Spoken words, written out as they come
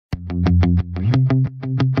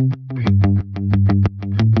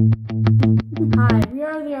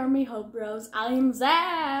I'm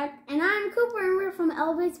Zach. And I'm Cooper, and we're from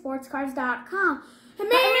ElevateSportsCards.com.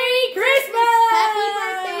 Merry Christmas! Happy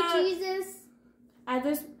birthday, Jesus! At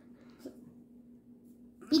this...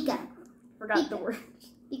 Pika. Forgot the word.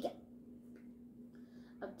 Pika.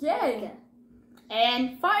 Okay.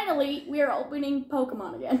 And finally, we are opening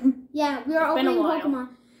Pokemon again. Yeah, we are opening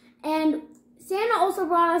Pokemon. And Santa also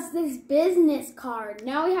brought us this business card.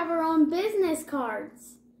 Now we have our own business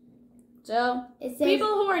cards. So, it says people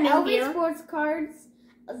who are new here. Elevate Sports Cards,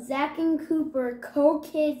 Zach and Cooper,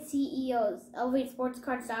 co-kid CEOs.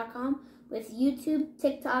 ElevateSportsCards.com with YouTube,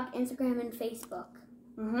 TikTok, Instagram, and Facebook.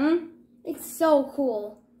 It's so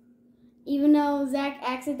cool. Even though Zach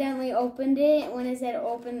accidentally opened it when it said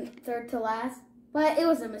open third to last. But it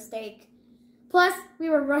was a mistake. Plus,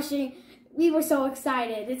 we were rushing. We were so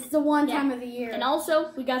excited. It's the one time of the year. And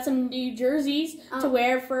also, we got some new jerseys to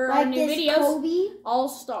wear for our new videos. Kobe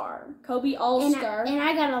All-Star. Kobe All-Star. And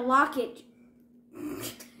I got a locket.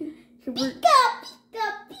 Pika, pika,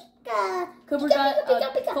 pika. Cooper got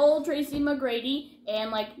a Cole Tracy McGrady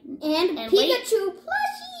and Pikachu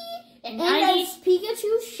plushie. And 90s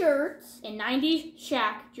Pikachu shirts. And 90s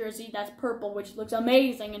Shaq jersey that's purple, which looks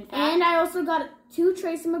amazing in fact. And I also got 2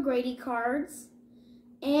 Tracy McGrady cards.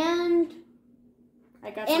 And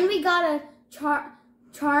we got a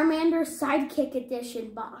Charmander Sidekick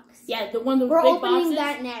Edition box. Yeah, the one of those We're big opening boxes.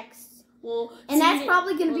 that next. And that's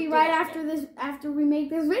probably going to be right after we make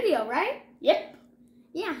this video, right? Yep.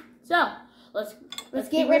 Yeah. So, let's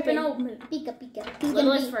get ripping open. Pika, Pika.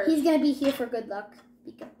 He's going to be here for good luck.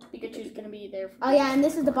 Pika. Pikachu's going to be there. Oh, yeah, and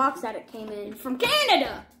this is the box that it came in. From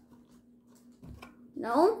Canada.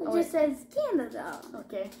 No, it just says Canada.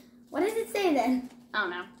 Okay. What does it say then? I don't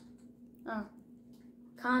know. Oh.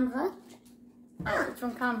 Canva? Oh, it's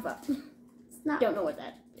from Canva. It's not. Don't know what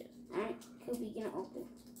that is. Alright, cool, we gonna open.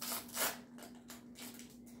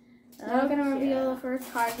 I'm gonna reveal the first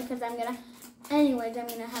card because I'm gonna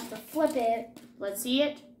have to flip it. Let's see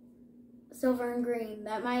it. Silver and green.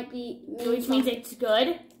 That might be. Which means it's good.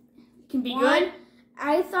 It can be good.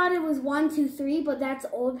 I thought it was 1, 2, 3, but that's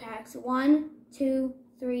old packs. 1, 2,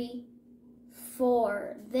 3,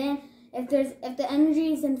 4. Then if the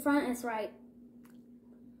energy is in front, it's right.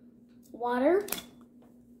 Water.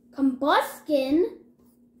 Combuskin.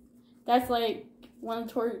 That's like one of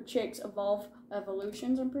Torchic's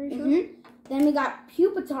evolutions, I'm pretty sure. Then we got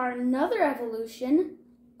Pupitar, another evolution.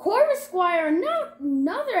 Corvisquire,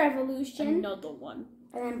 another evolution. Another one.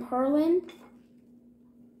 And then Perlin.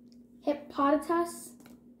 Hippopotamus.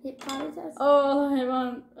 Oh,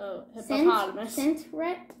 hippopotamus.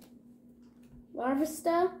 Centret.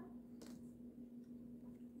 Larvesta.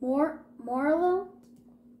 Morlo.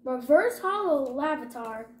 Reverse Hollow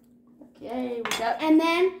Lavatar. Okay, we got. And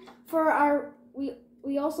then for our,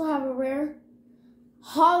 we also have a rare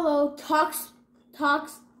Hollow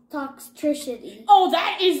Toxtricity. Oh,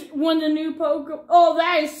 that is one of the new Pokemon. Oh,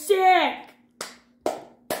 that is sick.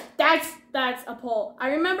 That's a pull. I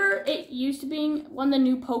remember it used to being one of the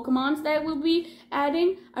new Pokemons that we'll be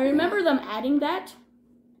adding. I remember them adding that.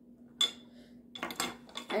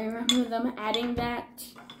 To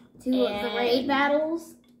the raid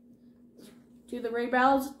battles.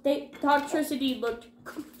 Toxtricity looked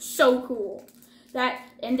so cool. They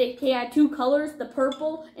had 2 colors, the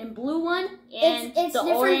purple and blue one, and it's the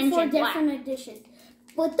different orange for and black. different editions.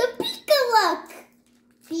 But the Pika-Luck!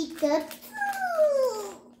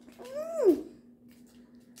 Pikachu!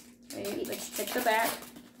 Wait, let's check the back.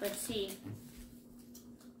 Let's see.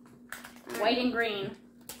 White and green.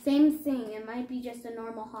 Same thing. It might be just a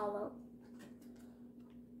normal hollow.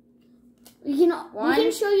 We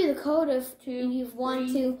can show you the code if you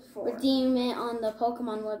want to redeem it on the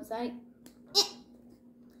Pokemon website. It's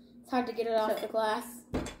hard to get it off the glass.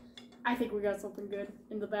 I think we got something good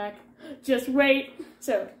in the back. Just wait.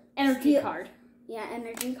 So, energy card. Yeah,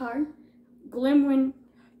 energy card. Glimwood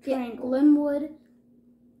Triangle. Glimwood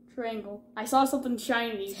Triangle. I saw something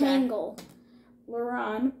shiny. Tangle.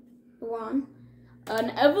 Luron. An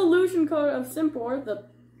evolution code of Simpor, the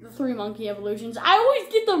 3 monkey evolutions. I always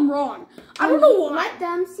get them wrong. I don't know why. Let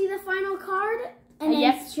them see the final card and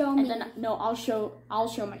then show me. And then I'll show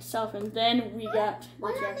myself, and then we got.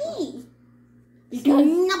 Why not me? Because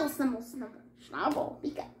Snubble.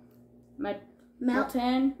 Pika.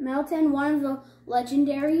 Melton, one of the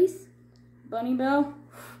legendaries. Bunny Bell.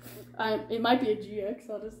 It might be a GX,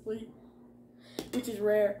 honestly, which is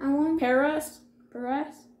rare. I want Paras.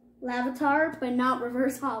 Lavatar, but not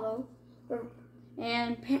reverse hollow.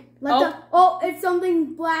 And it's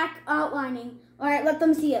something black outlining. All right, let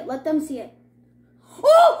them see it.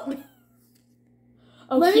 Oh!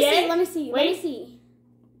 Okay. Let me see. Wait. Let me see.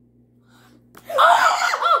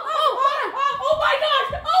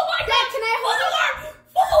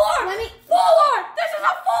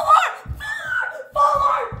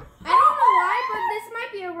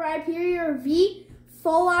 Rare V,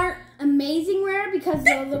 Full Art, Amazing Rare because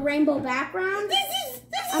of the rainbow background. This is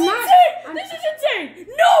insane! This is insane!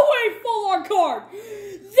 No way, full art card!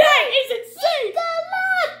 That is insane! Good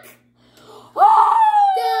luck! Oh!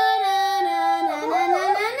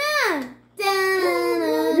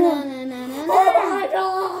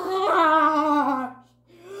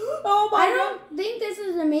 Oh my I god! don't think this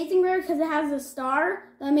is Amazing Rare because it has a star.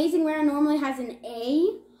 The Amazing Rare normally has an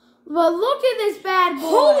A. But look at this bad boy.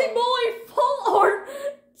 Holy moly, full art!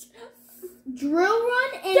 Drill Run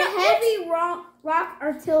and Heavy Rock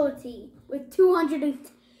Artillery with 200.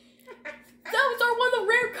 Those are one of the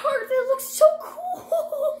rare cards. They look so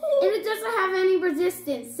cool. And it doesn't have any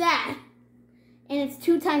resistance. Sad. And it's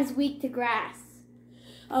 2 times weak to grass.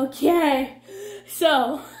 Okay,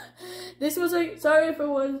 so this was a sorry if it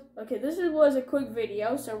was okay. This was a quick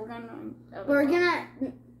video, so we're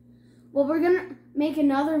gonna make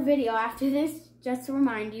another video after this, just to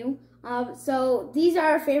remind you. So these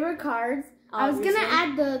are our favorite cards. Obviously. I was gonna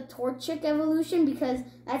add the Torchic evolution because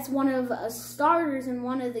that's one of starters in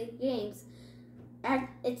one of the games.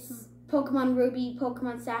 It's Pokemon Ruby,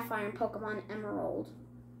 Pokemon Sapphire, and Pokemon Emerald.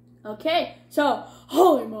 Okay, so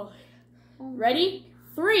holy moly! Ready?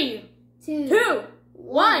 3, 2,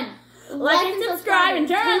 1. Like and subscribe and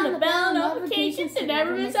turn on the bell notifications to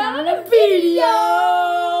never miss out on a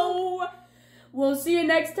video. We'll see you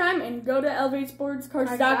next time, and go to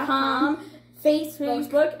ElevateSportsCards.com,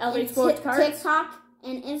 Facebook, Elevate Sports Cards, TikTok,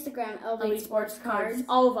 and Instagram, Elevate Sports Cards.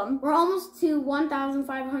 All of them. We're almost to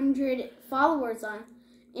 1,500 followers on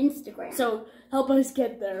Instagram. So help us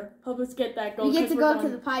get there. Help us get that goal. We get to go to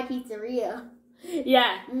the Pie Pizzeria.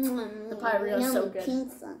 Yeah. The Pie is so good.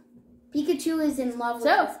 Pizza. Pikachu is in love with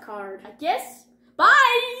this card. I guess.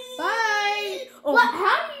 Bye. Bye. Oh. What?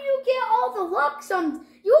 How do you get all the luck?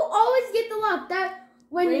 You always get the luck. That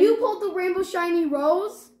when you pulled the Rainbow Shiny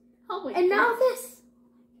Rose, and now this.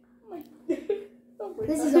 Oh my.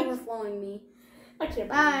 This is overflowing me. I can't.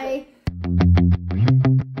 Bye.